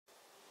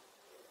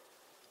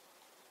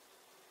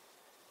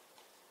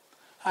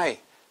Hi,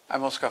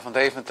 I'm Oscar van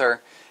Deventer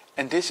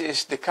and this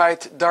is the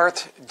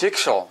KiteDart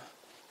Jigsaw.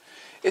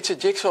 It's a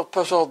jigsaw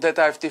puzzle that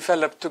I've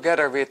developed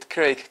together with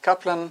Craig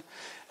Kaplan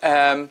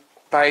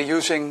by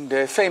using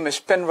the famous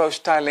Penrose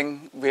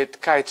tiling with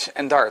kites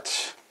and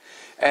darts.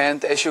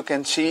 And as you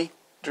can see,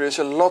 there is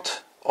a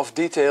lot of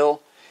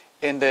detail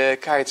in the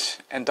kites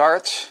and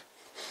darts.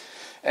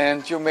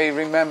 And you may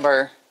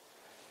remember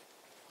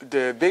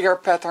the bigger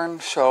pattern.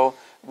 So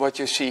what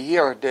you see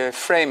here, the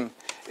frame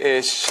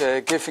is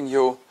giving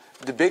you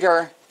the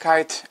bigger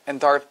kite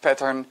and dart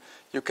pattern.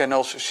 You can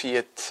also see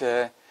it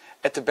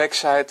at the back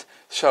side.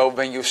 So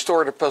when you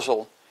store the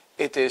puzzle,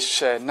 it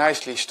is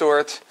nicely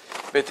stored.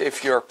 But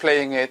if you're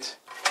playing it,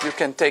 you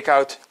can take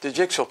out the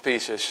jigsaw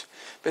pieces.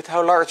 But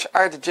how large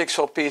are the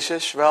jigsaw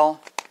pieces? Well,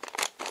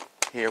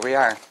 here we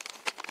are.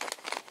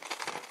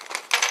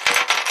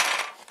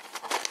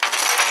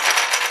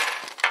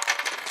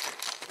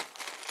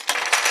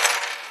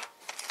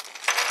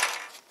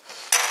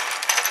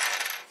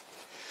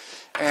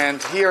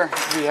 And here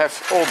we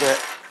have all the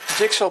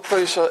jigsaw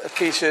puzzle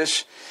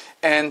pieces,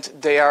 and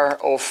they are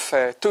of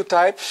two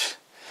types.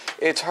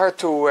 It's hard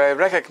to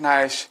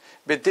recognize,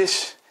 but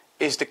this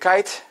is the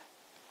kite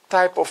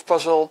type of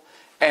puzzle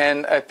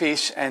and a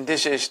piece, and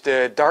this is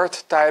the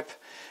dart type,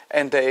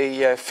 and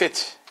they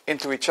fit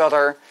into each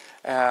other,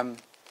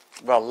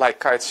 well, like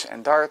kites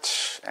and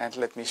darts. And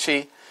let me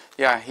see.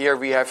 Yeah, here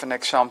we have an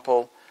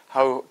example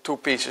how two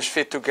pieces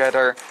fit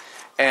together,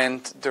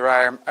 and there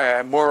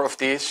are more of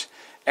these.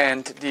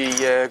 And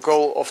the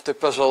goal of the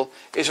puzzle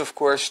is, of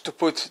course, to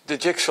put the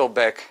jigsaw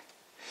back.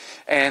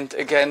 And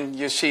again,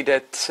 you see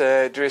that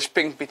there is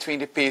pink between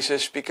the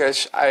pieces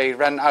because I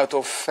ran out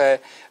of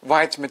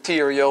white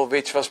material,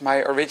 which was my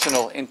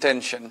original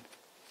intention.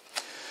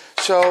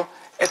 So,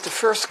 at the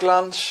first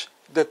glance,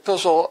 the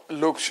puzzle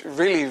looks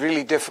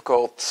really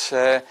difficult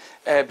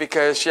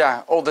because,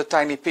 yeah, all the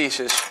tiny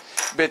pieces.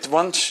 But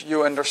once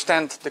you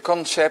understand the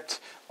concept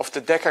of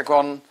the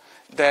decagon,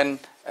 then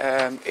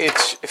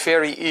it's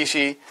very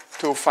easy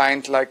to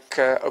find, like,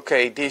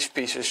 okay, these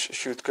pieces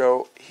should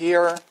go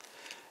here,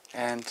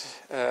 and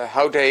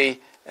how they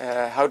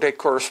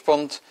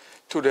correspond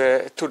to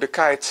the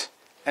kite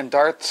and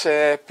dart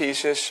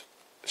pieces.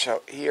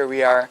 So here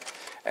we are,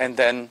 and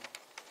then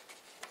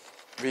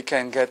we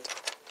can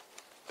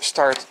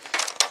start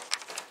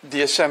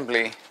the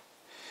assembly.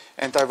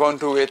 And I won't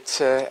do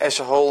it as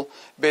a whole,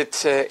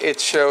 but it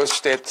shows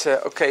that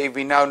okay,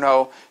 we now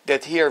know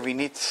that here we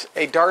need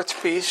a dart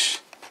piece,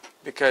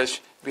 because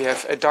we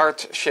have a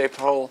dart shaped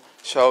hole,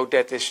 so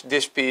that is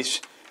this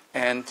piece,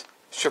 and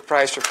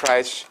surprise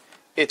surprise,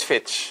 it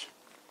fits.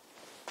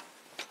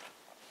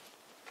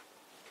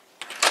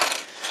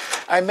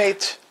 I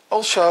made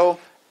also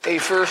a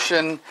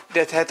version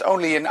that had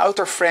only an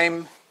outer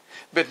frame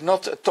but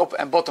not a top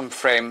and bottom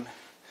frame.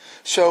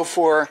 So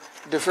for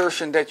the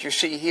version that you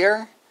see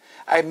here,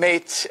 I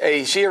made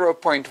a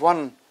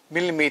 0.1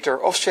 millimeter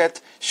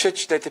offset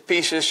such that the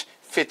pieces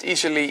fit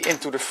easily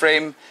into the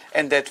frame,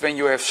 and that when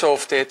you have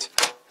solved it,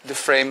 the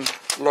frame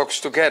locks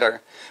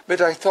together.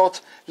 But I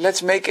thought,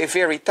 let's make a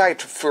very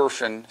tight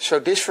version. So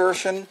this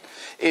version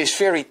is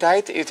very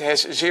tight. It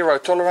has zero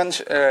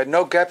tolerance,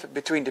 no gap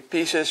between the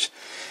pieces.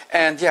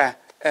 And yeah,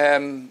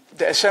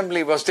 the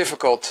assembly was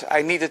difficult.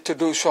 I needed to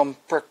do some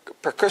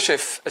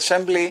percussive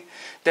assembly,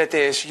 that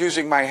is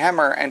using my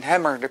hammer and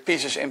hammer the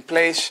pieces in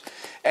place,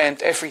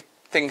 and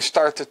everything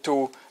started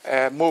to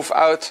move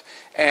out.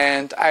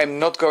 And I'm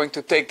not going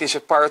to take this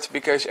apart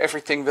because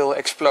everything will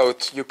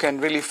explode. You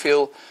can really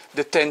feel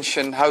the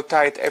tension, how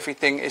tight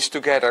everything is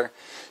together.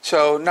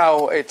 So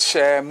now it's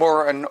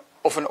more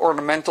of an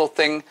ornamental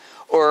thing,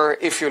 or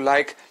if you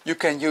like, you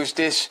can use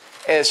this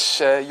as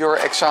your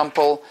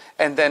example,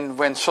 and then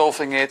when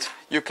solving it,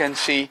 you can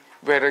see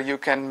whether you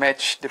can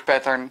match the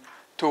pattern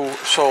to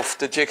solve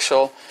the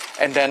jigsaw,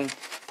 and then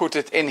put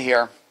it in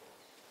here.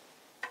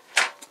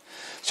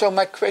 So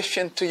my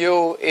question to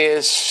you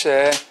is,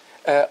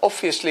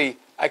 obviously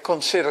I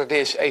consider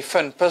this a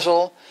fun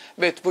puzzle,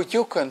 but would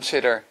you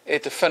consider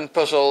it a fun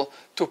puzzle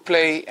to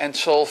play and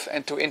solve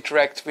and to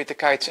interact with the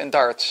kites and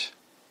darts?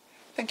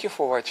 Thank you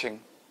for watching.